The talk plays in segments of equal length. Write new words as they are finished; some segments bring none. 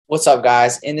What's up,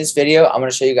 guys? In this video, I'm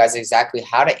going to show you guys exactly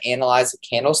how to analyze a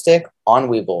candlestick on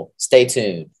Webull. Stay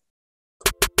tuned.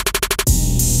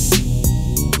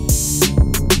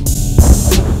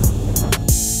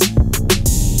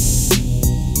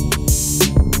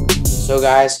 So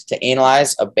guys, to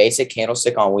analyze a basic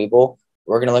candlestick on Webull,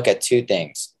 we're going to look at two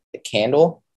things: the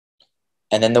candle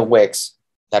and then the wicks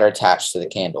that are attached to the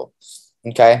candle.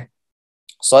 Okay,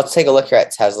 so let's take a look here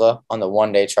at Tesla on the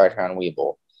one-day chart here on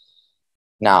Webull.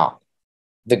 Now,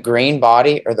 the green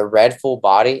body or the red full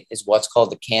body is what's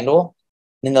called the candle.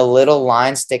 Then the little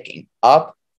line sticking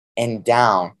up and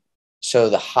down show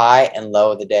the high and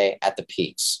low of the day at the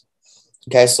peaks.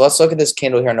 Okay, so let's look at this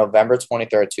candle here, November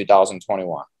 23rd,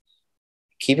 2021.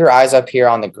 Keep your eyes up here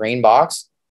on the green box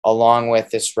along with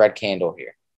this red candle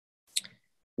here.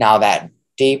 Now that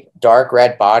deep dark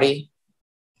red body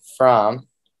from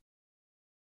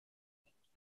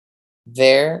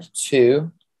there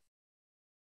to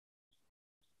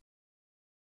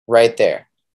right there.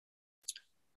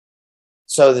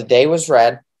 So the day was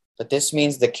red, but this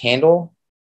means the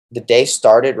day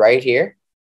started right here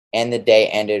and the day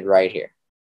ended right here.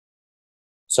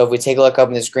 So if we take a look up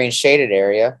in this green shaded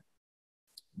area,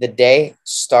 the day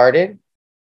started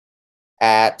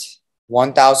at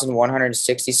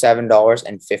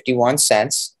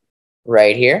 $1,167.51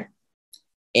 right here,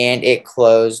 and it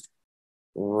closed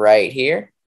right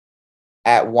here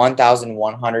at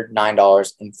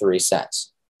 $1,109.03.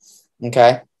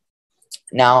 Okay,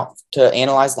 now to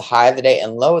analyze the high of the day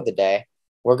and low of the day,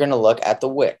 we're going to look at the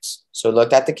wicks. So we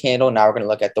looked at the candle, now we're going to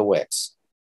look at the wicks.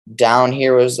 Down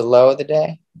here was the low of the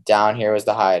day, down here was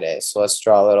the high of the day. So let's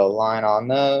draw a little line on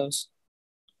those.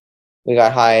 We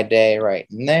got high of day right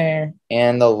in there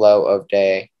and the low of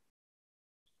day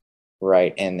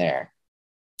right in there.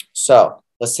 So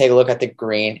let's take a look at the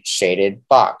green shaded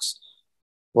box.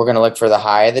 We're going to look for the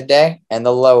high of the day and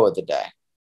the low of the day.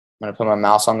 I'm going to put my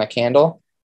mouse on the candle.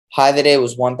 High of the day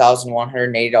was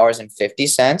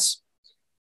 $1,180.50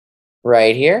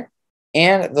 right here.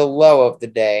 And the low of the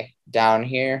day down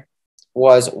here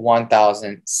was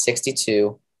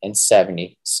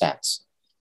 $1,062.70.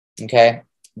 Okay,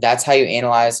 that's how you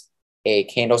analyze a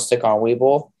candlestick on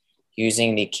Webull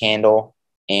using the candle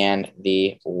and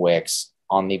the wicks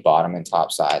on the bottom and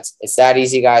top sides. It's that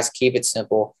easy, guys. Keep it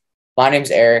simple. My name's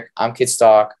Eric. I'm Kid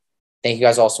Stock. Thank you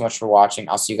guys all so much for watching.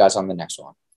 I'll see you guys on the next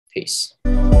one. Peace.